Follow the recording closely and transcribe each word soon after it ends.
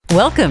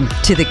Welcome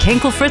to the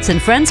Kenkel Fritz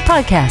and Friends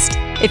podcast.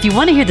 If you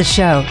want to hear the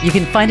show, you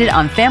can find it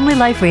on Family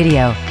Life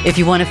Radio. If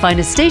you want to find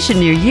a station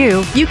near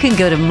you, you can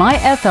go to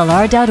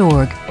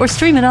myflr.org or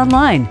stream it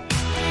online.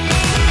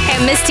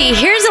 Hey, Misty,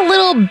 here's a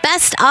little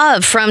best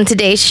of from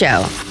today's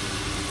show.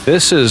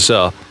 This is,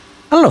 I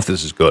don't know if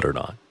this is good or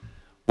not.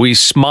 We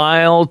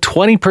smile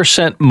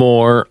 20%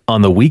 more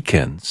on the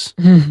weekends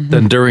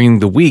than during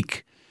the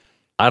week.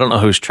 I don't know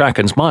who's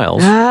tracking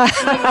smiles.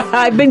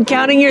 I've been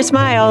counting your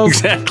smiles.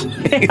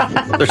 Exactly.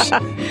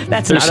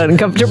 That's not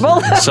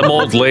uncomfortable. Some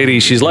old lady,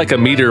 she's like a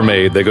meter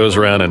maid that goes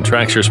around and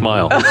tracks your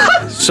smile.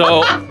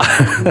 So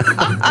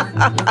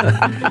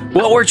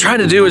what we're trying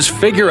to do is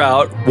figure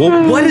out,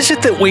 well, what is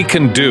it that we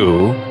can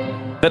do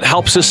that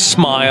helps us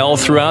smile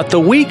throughout the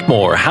week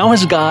more? How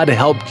has God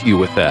helped you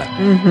with that?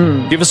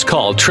 Give us a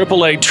call,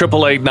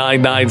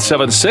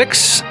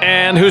 888-888-9976.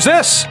 And who's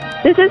this?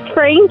 This is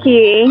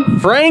Frankie.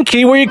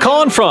 Frankie, where are you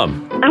calling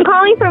from? I'm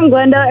calling from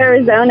Glendale,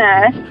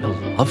 Arizona.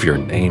 I love your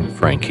name,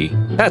 Frankie.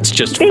 That's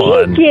just Thank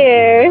fun.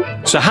 you.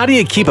 So how do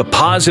you keep a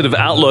positive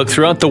outlook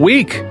throughout the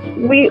week?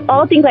 We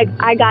all think like,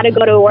 I gotta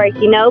go to work,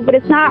 you know, but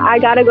it's not I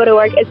gotta go to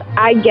work, it's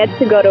I get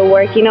to go to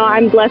work. You know,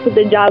 I'm blessed with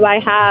the job I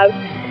have.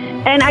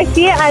 And I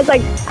see it as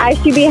like, I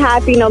should be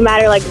happy no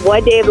matter like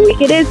what day of the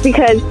week it is,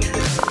 because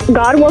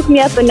God woke me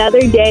up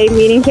another day,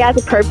 meaning He has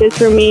a purpose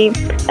for me,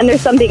 and there's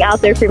something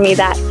out there for me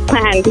that's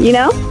planned, you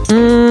know?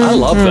 I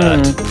love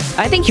that.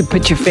 I think you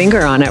put your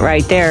finger on it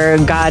right there.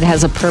 God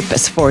has a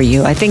purpose for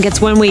you. I think it's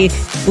when we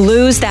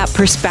lose that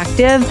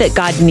perspective that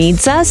God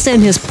needs us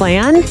in His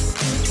plan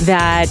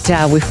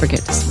that we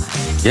forget to smile.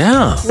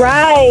 Yeah.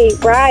 Right.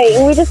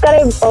 And we just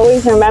gotta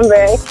always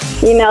remember,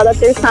 you know, that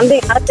there's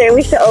something out there.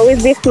 We should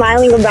always be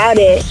smiling about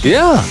it.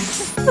 Yeah.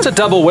 It's a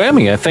double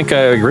whammy. I think I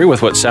agree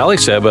with what Sally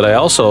said, but I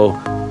also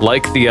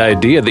like the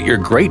idea that you're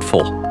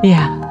grateful.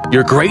 Yeah.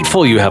 You're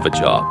grateful you have a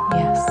job.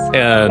 Yes.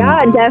 And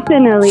Yeah,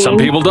 definitely. some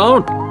people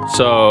don't.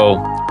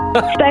 So,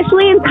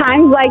 Especially in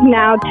times like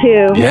now,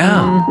 too.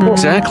 yeah,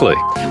 exactly.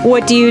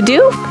 What do you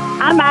do?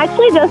 I'm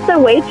actually just a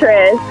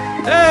waitress.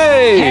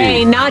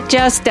 Hey, not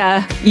just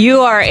you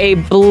are a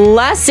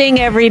blessing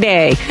every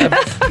day.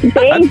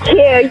 Thank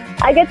you.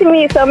 I get to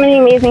meet so many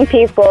amazing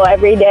people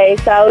every day,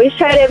 so I always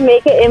try to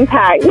make an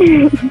impact.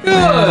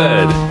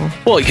 Good.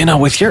 Well, you know,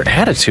 with your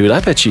attitude, I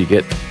bet you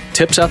get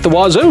tips out the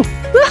wazoo.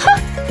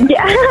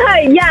 Yeah,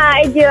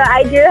 I do.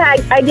 I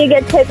do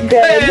get tips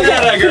good.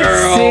 Hey,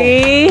 girl.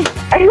 See?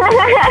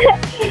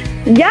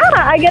 Yeah,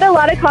 I get a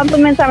lot of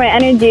compliments on my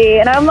energy,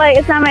 and I'm like,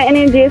 it's not my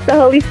energy, it's the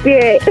Holy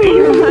Spirit.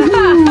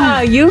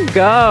 You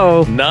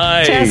go.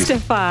 Nice.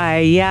 Testify,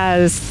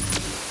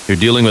 yes. You're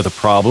dealing with a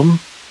problem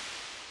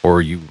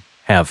or you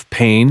have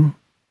pain.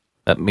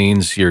 That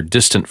means you're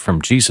distant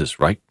from Jesus,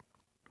 right?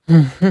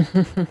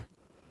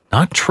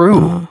 Not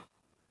true.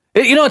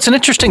 You know, it's an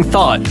interesting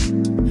thought.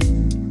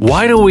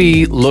 Why do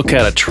we look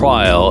at a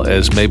trial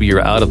as maybe you're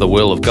out of the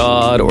will of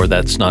God or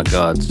that's not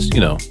God's,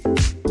 you know?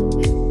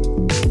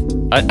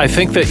 I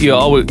think that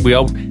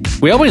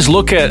we always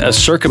look at a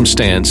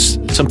circumstance,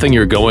 something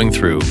you're going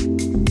through,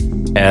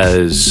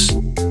 as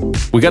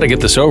we got to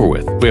get this over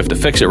with. We have to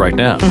fix it right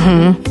now.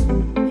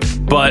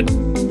 But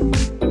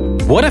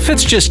what if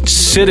it's just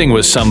sitting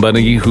with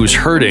somebody who's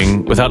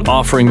hurting without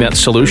offering that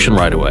solution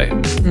right away?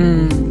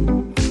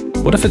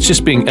 What if it's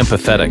just being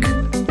empathetic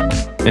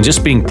and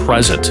just being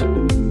present?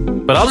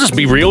 But I'll just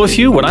be real with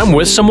you. When I'm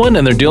with someone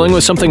and they're dealing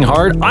with something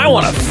hard, I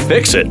want to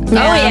fix it. Yeah. Oh,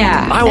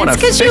 yeah. I want to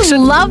It's fix because you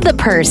it. love the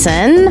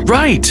person.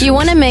 Right. You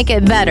want to make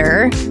it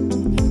better.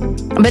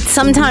 But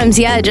sometimes,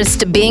 yeah,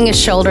 just being a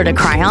shoulder to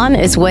cry on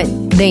is what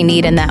they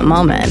need in that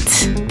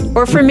moment.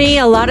 Or for me,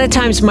 a lot of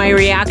times my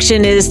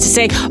reaction is to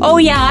say, oh,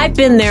 yeah, I've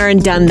been there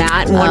and done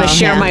that and want to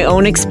share my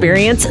own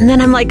experience. And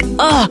then I'm like,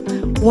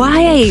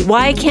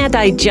 why can't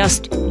I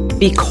just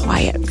be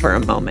quiet for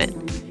a moment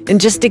and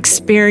just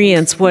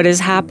experience what is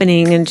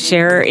happening and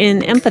share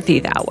in empathy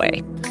that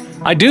way?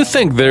 I do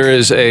think there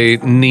is a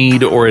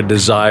need or a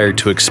desire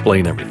to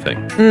explain everything.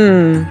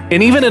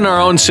 And even in our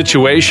own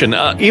situation,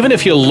 even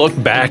if you look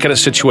back at a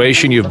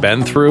situation you've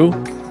been through,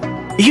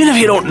 even if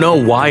you don't know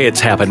why it's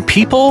happened,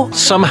 people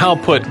somehow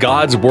put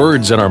God's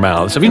words in our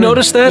mouths. Have you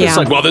noticed that? Yeah. It's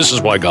like, well, this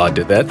is why God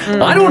did that.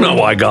 I don't know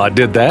why God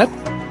did that.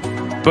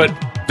 But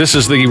this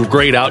is the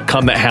great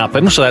outcome that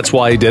happened, so that's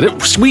why He did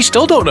it. We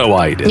still don't know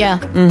why He did it.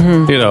 Yeah.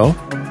 You know?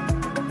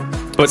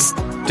 But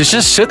to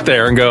just sit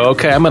there and go,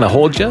 okay, I'm going to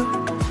hold you.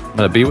 I'm going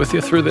to be with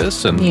you through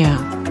this. And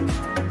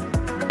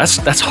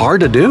that's hard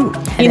to do.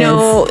 You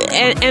know,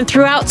 and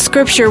throughout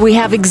Scripture, we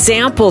have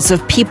examples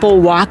of people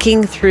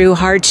walking through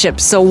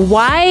hardships. So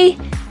why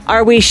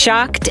are we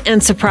shocked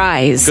and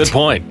surprised? Good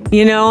point.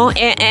 You know,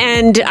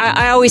 and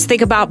I always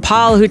think about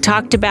Paul, who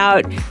talked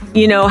about,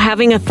 you know,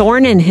 having a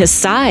thorn in his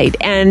side,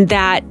 and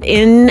that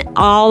in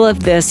all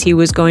of this, he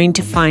was going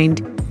to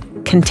find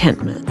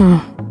contentment.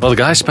 Well, the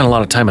guy spent a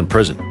lot of time in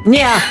prison.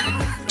 Yeah.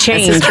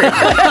 Change. You know?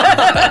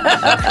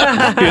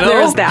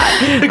 There's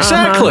that.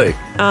 Exactly.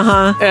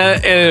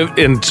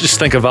 And just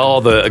think of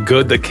all the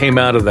good that came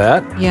out of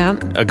that. Yeah.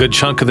 A good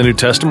chunk of the New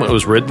Testament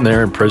was written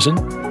there in prison.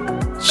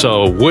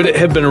 So would it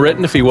have been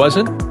written if he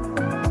wasn't?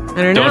 I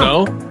don't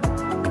know. Don't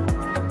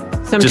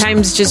know.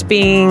 Sometimes just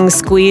being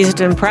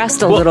squeezed and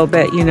pressed a little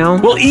bit, you know?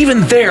 Well,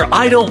 even there,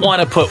 I don't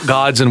want to put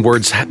God's in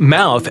words'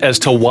 mouth as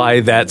to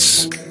why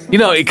that's,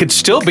 it could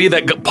still be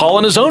that Paul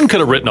on his own could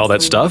have written all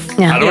that stuff.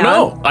 Yeah. I don't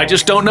know. I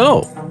just don't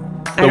know.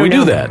 But we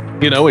do that.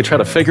 We try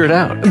to figure it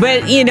out.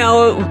 But,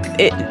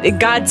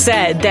 God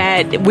said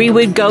that we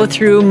would go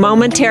through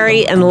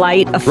momentary and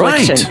light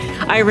affliction.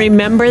 Right. I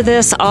remember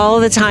this all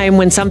the time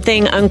when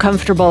something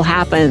uncomfortable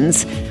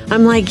happens.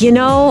 I'm like,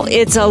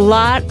 it's a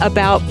lot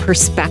about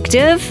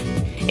perspective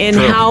and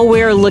how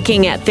we're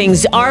looking at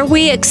things. Are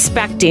we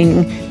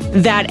expecting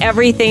that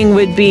everything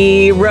would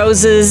be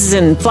roses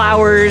and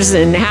flowers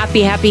and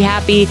happy, happy,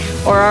 happy?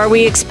 Or are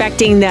we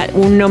expecting that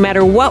no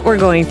matter what we're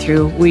going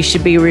through, we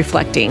should be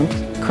reflecting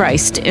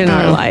Christ in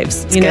our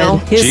lives?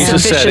 His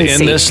Jesus said,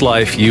 in this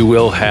life, you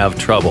will have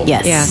trouble.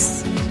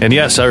 Yes. And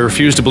yes, I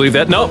refuse to believe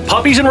that. No,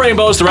 puppies and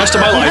rainbows the rest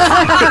of my life.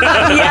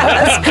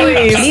 Yes,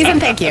 please. Please and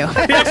thank you.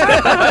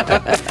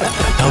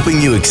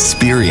 Helping you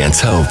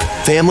experience hope.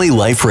 Family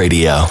Life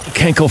Radio.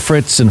 Kenkel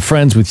Fritz and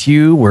Friends with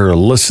you. We're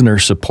listener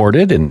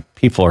supported, and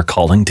people are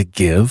calling to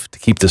give to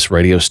keep this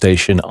radio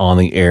station on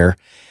the air.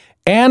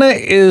 Anna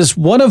is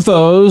one of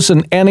those.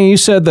 And Anna, you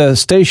said the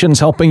station's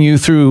helping you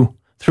through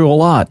a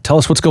lot. Tell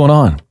us what's going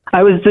on.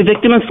 I was the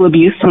victim of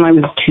abuse when I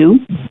was 2.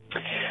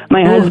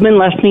 My husband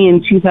left me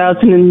in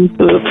 2000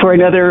 for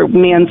another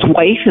man's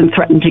wife and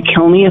threatened to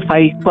kill me if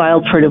I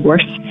filed for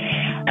divorce.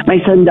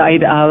 My son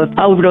died of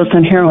overdose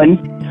on heroin,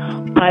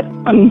 but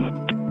I'm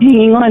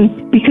hanging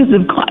on because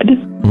of God.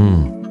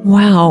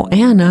 Wow,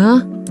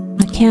 Anna,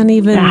 I can't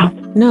even.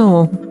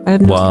 No, I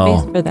have no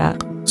space for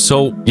that.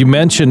 So you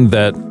mentioned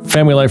that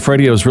Family Life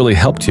Radio has really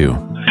helped you.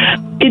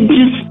 It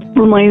just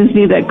reminds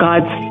me that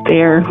God's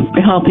there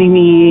helping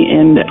me,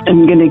 and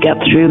I'm going to get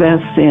through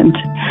this, and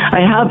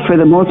I have for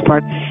the most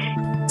part.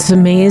 It's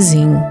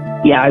amazing.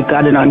 Yeah, I've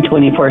got it on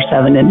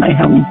 24/7 in my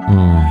home.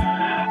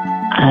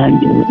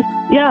 And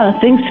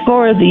thanks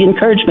for the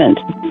encouragement.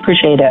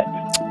 Appreciate it.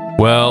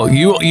 Well,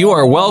 you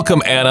are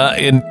welcome, Anna.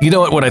 And you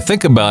know what? When I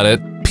think about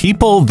it,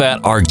 people that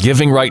are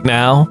giving right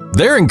now,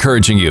 they're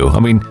encouraging you.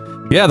 I mean,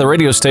 yeah, the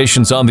radio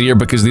station's on the air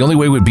because the only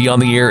way we'd be on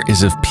the air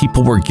is if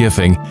people were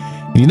giving.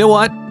 You know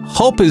what?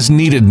 Hope is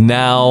needed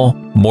now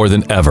more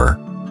than ever.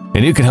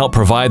 And you can help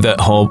provide that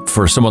hope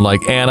for someone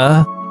like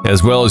Anna,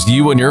 as well as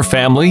you and your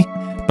family,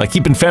 by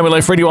keeping Family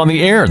Life Radio on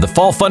the air. The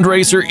fall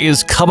fundraiser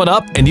is coming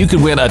up, and you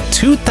can win a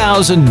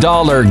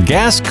 $2,000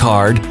 gas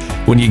card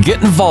when you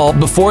get involved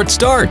before it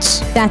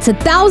starts. That's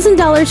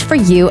 $1,000 for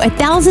you,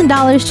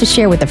 $1,000 to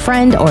share with a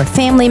friend or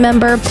family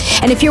member.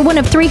 And if you're one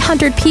of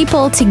 300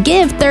 people to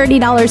give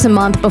 $30 a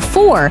month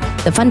before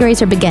the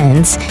fundraiser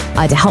begins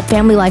to help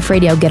Family Life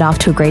Radio get off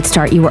to a great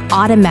start, you are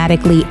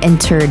automatically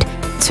entered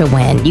to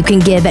win. You can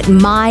give at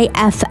myflr.org.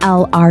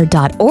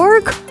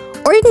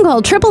 Or you can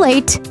call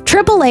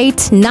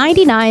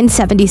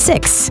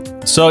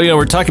 888-888-9976. So,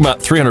 we're talking about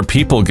 300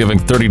 people giving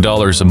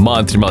 $30 a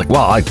month. You're like,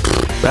 wow,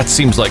 that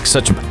seems like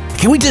such a...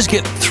 Can we just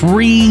get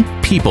 3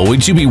 people?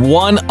 Would you be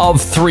one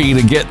of 3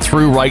 to get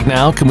through right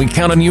now? Can we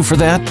count on you for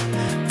that?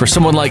 For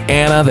someone like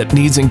Anna that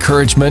needs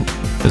encouragement,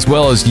 as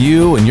well as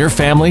you and your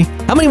family?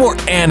 How many more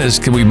Annas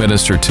can we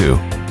minister to?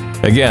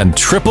 Again,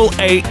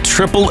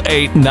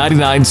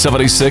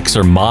 888-888-9976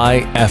 or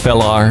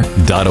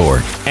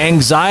myflr.org.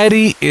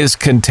 Anxiety is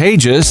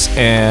contagious,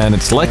 and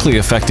it's likely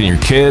affecting your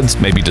kids,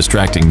 maybe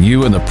distracting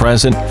you in the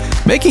present,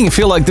 making you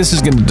feel like this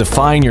is going to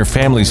define your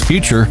family's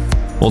future.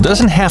 Well, it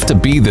doesn't have to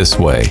be this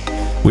way.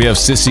 We have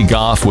Sissy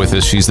Goff with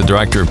us. She's the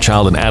Director of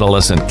Child and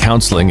Adolescent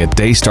Counseling at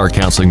Daystar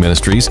Counseling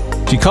Ministries.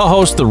 She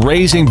co-hosts the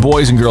Raising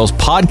Boys and Girls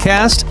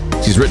podcast.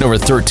 She's written over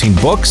 13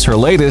 books. Her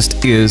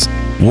latest is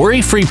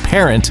Worry-Free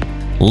Parent,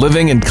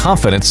 Living in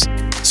Confidence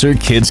so your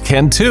kids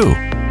can too.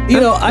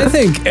 I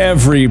think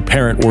every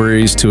parent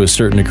worries to a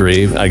certain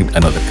degree. I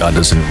know that God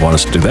doesn't want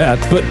us to do that,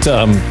 but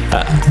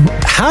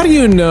how do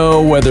you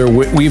know whether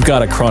we've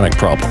got a chronic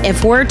problem?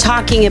 If we're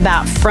talking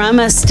about from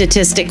a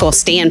statistical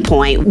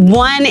standpoint,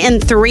 1 in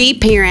 3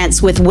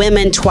 parents with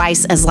women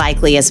twice as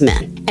likely as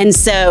men. And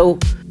so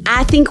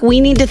I think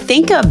we need to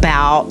think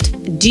about,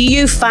 do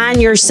you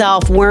find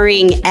yourself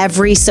worrying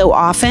every so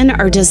often,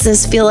 or does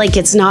this feel like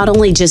it's not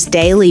only just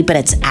daily, but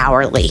it's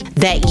hourly,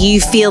 that you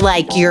feel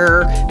like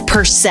you're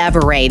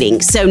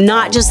perseverating? So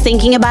not just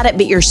thinking about it,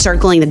 but you're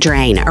circling the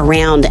drain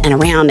around and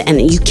around,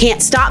 and you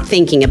can't stop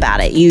thinking about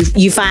it.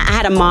 You find, I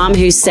had a mom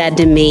who said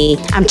to me,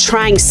 I'm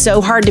trying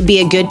so hard to be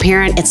a good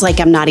parent, it's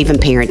like I'm not even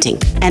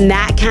parenting. And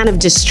that kind of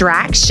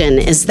distraction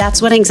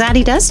that's what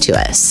anxiety does to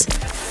us.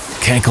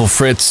 Kenkel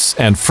Fritz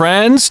and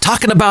Friends,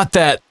 talking about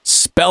that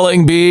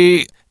spelling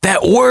bee,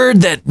 that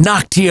word that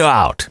knocked you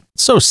out.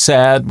 So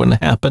sad when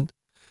it happened.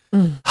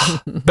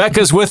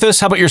 Becca's with us.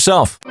 How about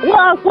yourself?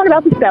 Well, what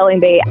about the spelling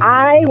bee?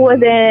 I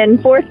was in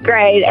 4th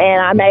grade,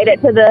 and I made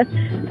it to the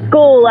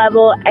school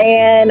level,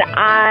 and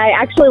I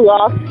actually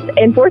lost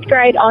in 4th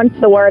grade onto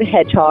the word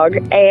hedgehog,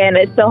 and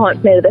it still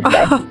haunts me to this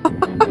day.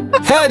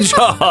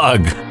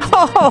 Hedgehog!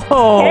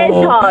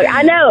 Hedgehog.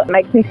 I know. It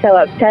makes me so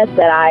upset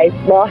that I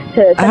lost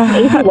to such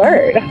an easy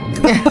word.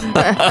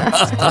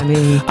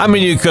 I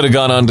mean, you could have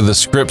gone on to the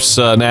Scripps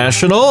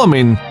National. I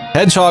mean,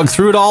 Hedgehog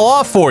threw it all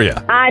off for you.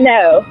 I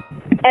know.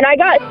 And I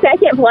got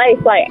second place.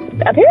 Like,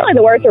 apparently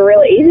the words were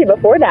really easy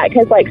before that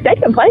because, like,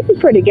 second place is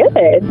pretty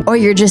good. Or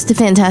you're just a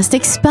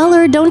fantastic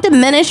speller. Don't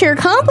diminish your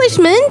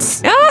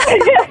accomplishments.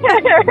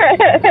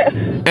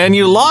 And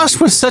you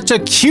lost with such a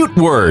cute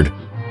word.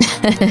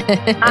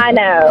 I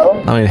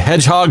know. I mean,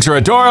 hedgehogs are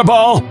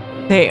adorable.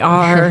 They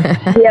are.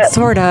 Yep,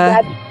 Sort of.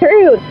 That's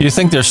true. You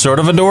think they're sort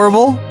of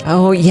adorable?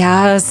 Oh,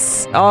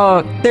 yes.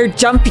 Oh, they're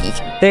jumpy.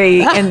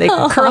 They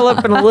curl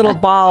up in a little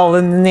ball,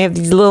 and then they have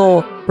these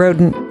little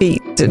rodent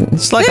feet. And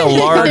It's like a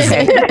large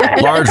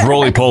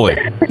roly-poly.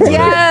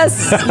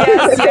 yes.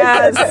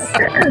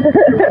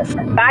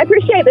 I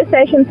appreciate the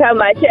session so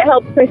much. It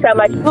helps me so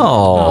much.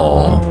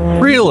 Oh,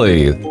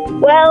 really?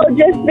 Well,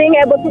 just being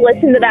able to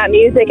listen to that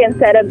music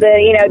instead of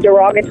the,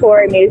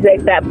 derogatory music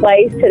that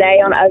plays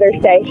today on other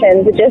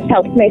stations, it just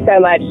helps me so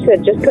much to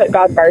just put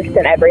God first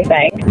in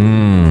everything.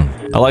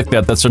 I like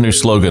that. That's our new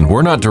slogan.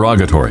 We're not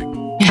derogatory.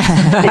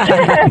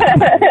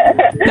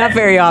 Not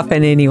very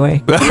often,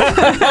 anyway.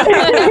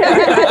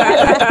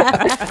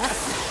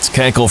 It's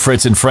Kankel,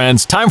 Fritz, and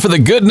Friends. Time for the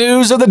good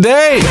news of the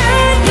day.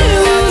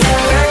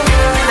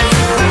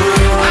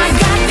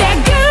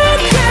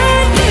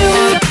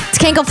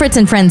 Kankel, Fritz,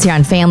 and Friends here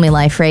on Family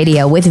Life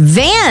Radio with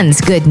Van's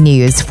good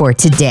news for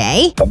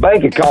today. A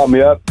bank had called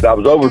me up. I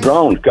was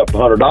overdrawn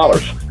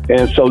 $200.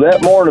 And so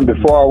that morning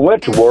before I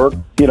went to work,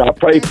 I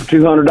prayed for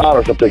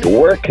 $200. I'm thinking,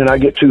 where can I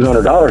get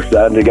 $200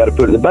 that I got to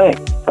put in the bank?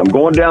 I'm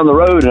going down the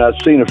road and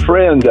I'd seen a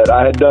friend that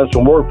I had done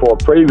some work for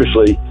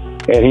previously,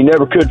 and he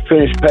never could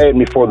finish paying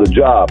me for the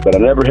job, but I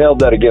never held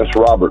that against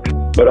Robert.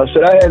 But I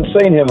said I hadn't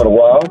seen him in a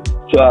while,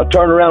 so I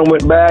turned around and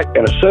went back,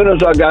 and as soon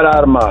as I got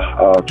out of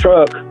my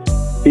truck,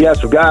 he had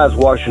some guys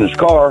washing his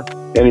car,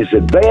 and he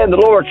said, Van, the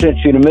Lord sent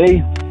you to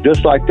me,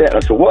 just like that.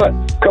 And I said, what?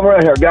 Come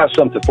around here, I got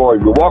something for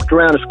you. We walked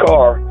around his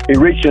car, he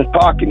reached in his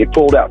pocket, and he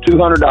pulled out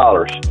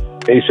 $200.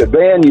 And he said,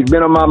 Van, you've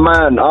been on my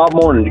mind all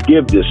morning to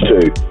give this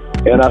to.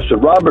 And I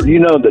said, Robert, you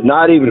know that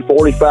not even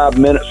 45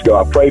 minutes ago,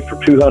 I prayed for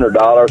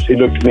 $200. He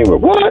looked at me and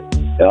went, what?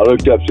 And I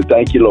looked up and said,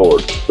 thank you,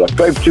 Lord. So I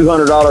prayed for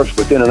 $200.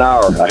 Within an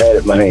hour, I had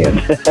it in my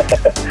hand.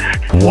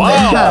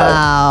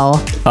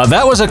 Wow.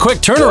 That was a quick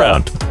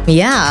turnaround.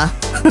 Yeah.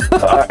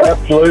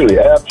 Absolutely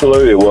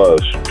it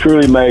was.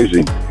 Truly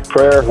amazing.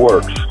 Prayer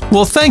works.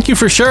 Well, thank you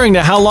for sharing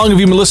that. How long have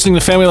you been listening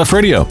to Family Life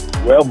Radio?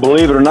 Well,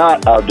 believe it or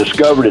not, I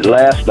discovered it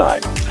last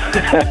night.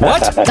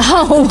 What?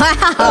 Oh,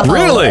 wow.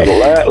 Really?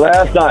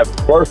 Last night,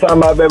 first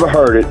time I've ever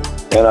heard it,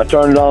 and I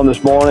turned it on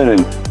this morning,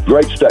 and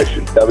great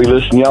station. I'll be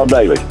listening y'all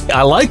daily.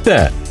 I like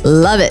that.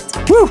 Love it.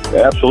 Woo.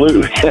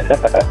 Absolutely.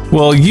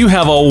 Well, you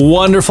have a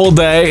wonderful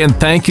day, and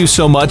thank you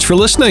so much for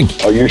listening.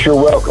 Oh, you're sure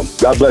welcome.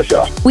 God bless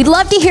y'all. We'd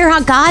love to hear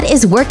how God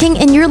is working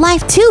in your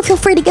life, too. Feel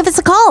free to give us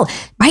a call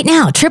right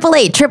now,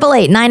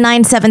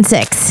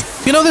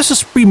 888-888-9976. This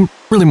is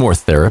really more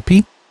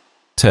therapy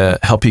to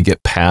help you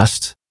get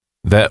past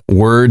that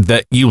word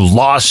that you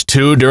lost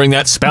to during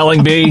that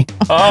spelling bee.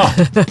 Oh.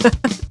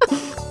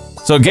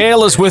 So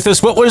Gail is with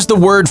us. What was the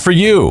word for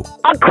you?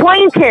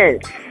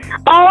 Acquaintance.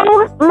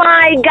 Oh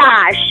my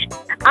gosh.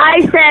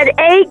 I said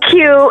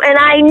AQ and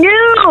I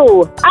knew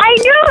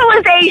it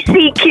was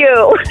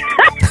ACQ.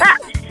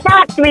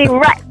 Stopped me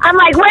right. I'm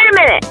like, wait a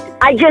minute.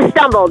 I just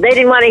stumbled. They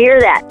didn't want to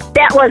hear that.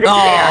 That wasn't fair.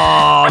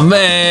 Oh,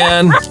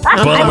 man.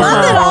 I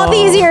love that all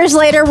these years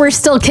later, we're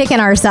still kicking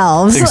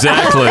ourselves.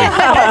 Exactly.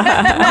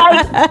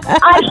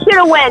 I should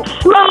have went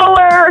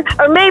slower,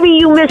 or maybe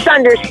you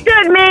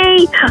misunderstood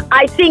me.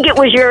 I think it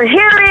was your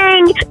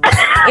hearing.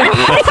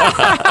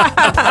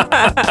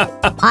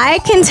 I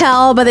can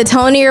tell by the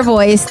tone of your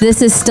voice,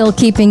 this is still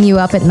keeping you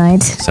up at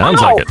night.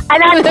 Sounds like it.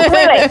 And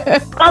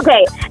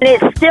okay, and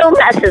it still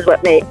messes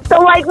with me.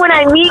 So like when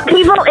I meet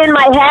people in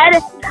my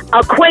head,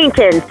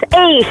 acquaintance,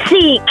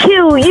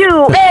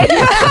 ACQUA.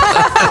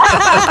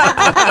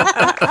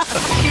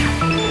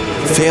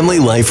 Family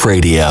Life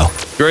Radio.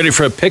 You ready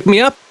for a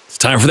pick-me-up? It's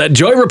time for that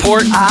Joy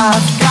Report.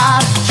 I've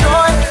got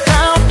joy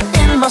down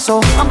in my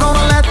soul. I'm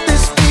gonna let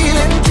this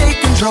feeling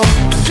take control.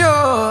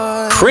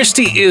 Joy.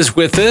 Christy is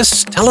with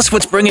us. Tell us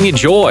what's bringing you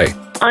joy.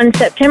 On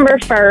September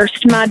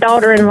 1st, my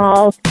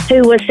daughter-in-law,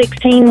 who was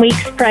 16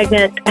 weeks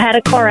pregnant, had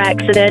a car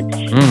accident.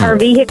 Her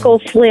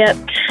vehicle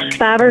slipped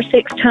 5 or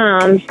 6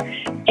 times.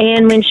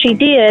 And when she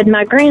did,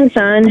 my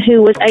grandson,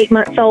 who was 8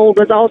 months old,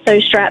 was also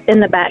strapped in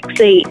the back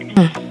seat.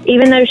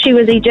 Even though she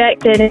was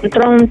ejected and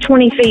thrown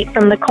 20 feet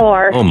from the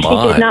car, she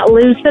did not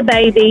lose the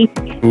baby.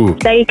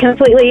 They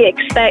completely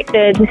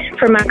expected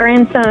for my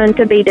grandson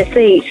to be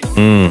deceased.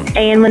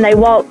 And when they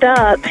walked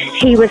up,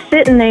 he was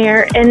sitting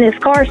there in this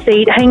car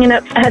seat, hanging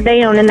upside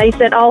down, and they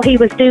said all he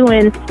was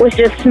doing was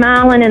just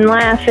smiling and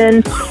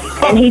laughing.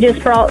 And he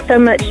just brought so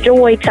much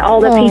joy to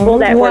all the people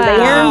that were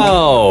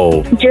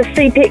there. Just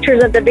see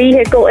pictures of the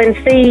vehicle and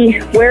see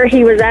where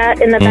he was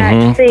at in the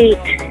back seat.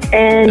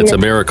 And it's a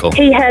miracle.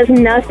 He has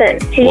nothing.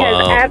 He has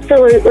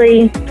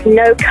absolutely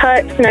no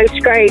cuts, no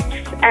scrapes.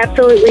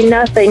 absolutely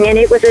nothing. And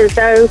it was as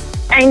though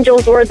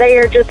angels were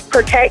there just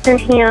protecting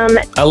him.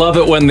 I love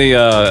it when the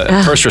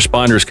first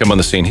responders come on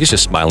the scene. He's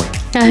just smiling.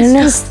 I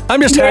know.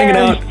 I'm just hanging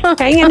out.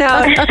 Hanging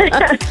out.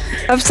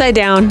 Upside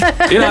down.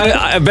 You know,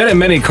 I've been in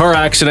many car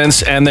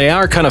accidents, and they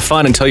are kind of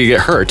fun until you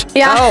get hurt.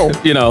 Yeah. Oh.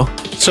 You know,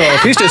 so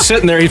if he's just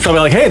sitting there, he's probably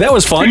like, hey, that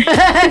was fun.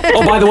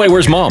 Oh, by the way,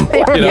 where's Mom?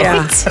 You know?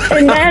 Yeah.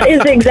 And that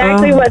is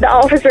exactly what the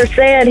officer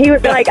said. He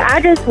was like, I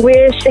just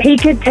wish he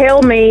could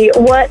tell me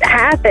what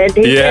happened.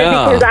 He said,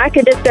 because I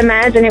could just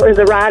imagine it was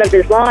the ride of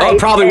his life. Oh, it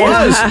probably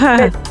was.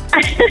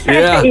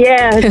 Yeah.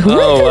 Yeah.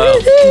 Oh, wow.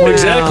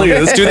 Exactly.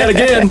 Let's do that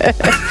again.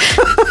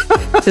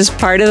 Just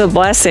part of the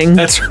blessing.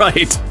 That's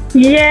right.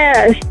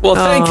 Yes. Well,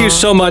 thank you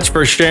so much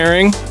for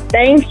sharing.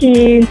 Thank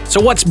you. So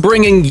what's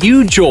bringing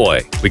you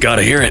joy? We got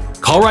to hear it.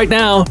 Call right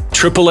now,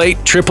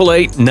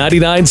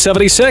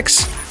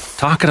 888-888-9976.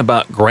 Talking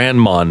about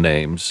grandma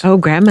names. Oh,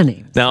 grandma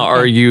names. Now,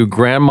 are you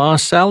Grandma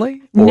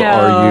Sally? Or No,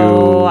 are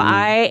you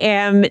I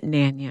am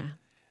Nanya.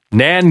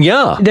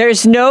 Nanya?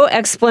 There's no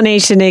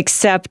explanation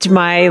except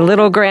my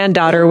little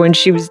granddaughter, when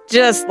she was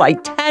just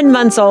like 10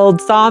 months old,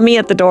 saw me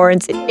at the door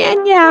and said,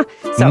 Nanya.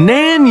 So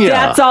Nanya.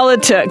 that's all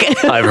it took.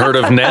 I've heard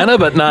of Nana,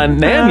 but not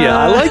Nanya.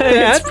 I like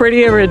that. It's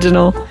pretty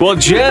original. Well,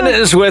 Jen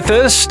is with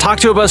us. Talk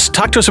to us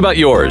about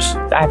yours.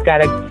 I've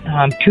got a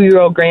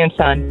 2-year-old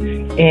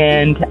grandson,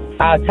 and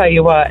I'll tell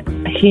you what,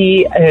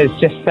 he is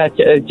just such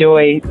a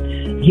joy.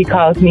 He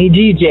calls me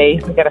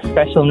GJ. We got a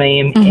special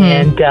name,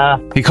 and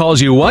He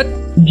calls you what?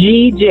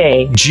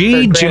 GJ.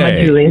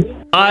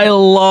 GJ. I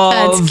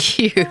love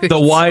the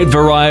wide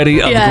variety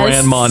of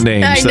grandma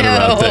names that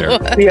are out there.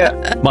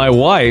 Yeah. My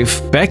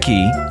wife,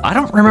 Becky, I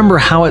don't remember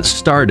how it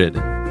started,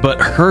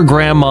 but her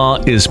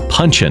grandma is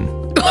Punchin'.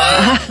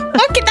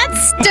 Okay,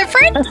 that's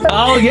different.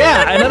 Oh,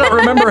 yeah. And I don't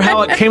remember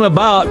how it came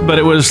about, but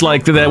it was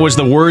like that was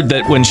the word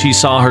that when she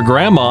saw her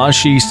grandma,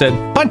 she said,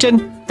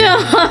 Punchin'.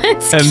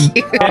 That's and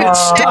cute. it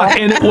stuck.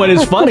 And what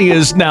is funny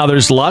is now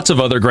there's lots of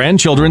other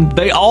grandchildren.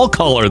 They all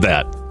call her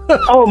that.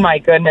 Oh, my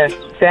goodness.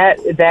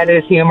 That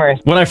is humorous.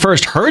 When I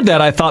first heard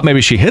that, I thought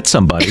maybe she hit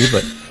somebody,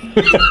 but...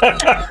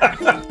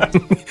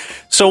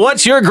 So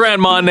what's your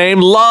grandma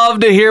name?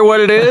 Love to hear what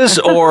it is.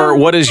 Or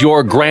what is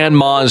your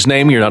grandma's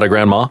name? You're not a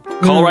grandma.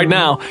 Call right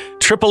now.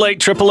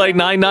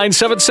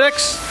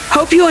 888-888-9976.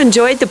 Hope you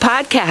enjoyed the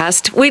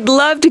podcast. We'd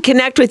love to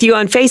connect with you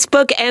on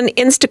Facebook and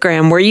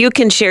Instagram, where you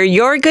can share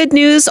your good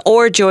news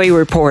or joy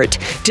report.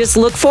 Just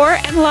look for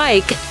and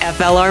like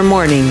FLR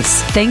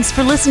Mornings. Thanks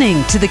for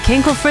listening to the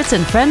Kinkle Fritz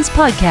and Friends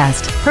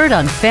podcast, heard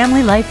on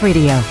Family Life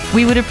Radio.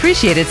 We would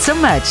appreciate it so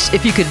much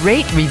if you could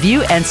rate,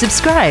 review, and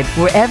subscribe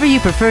wherever you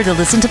prefer to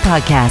listen to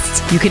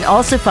podcasts. You can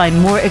also find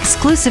more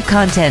exclusive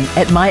content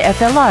at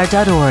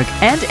myflr.org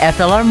and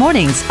FLR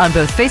Mornings on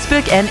both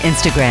Facebook and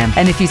Instagram.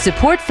 And if you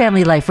support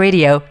Family Life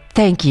Radio,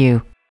 thank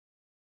you.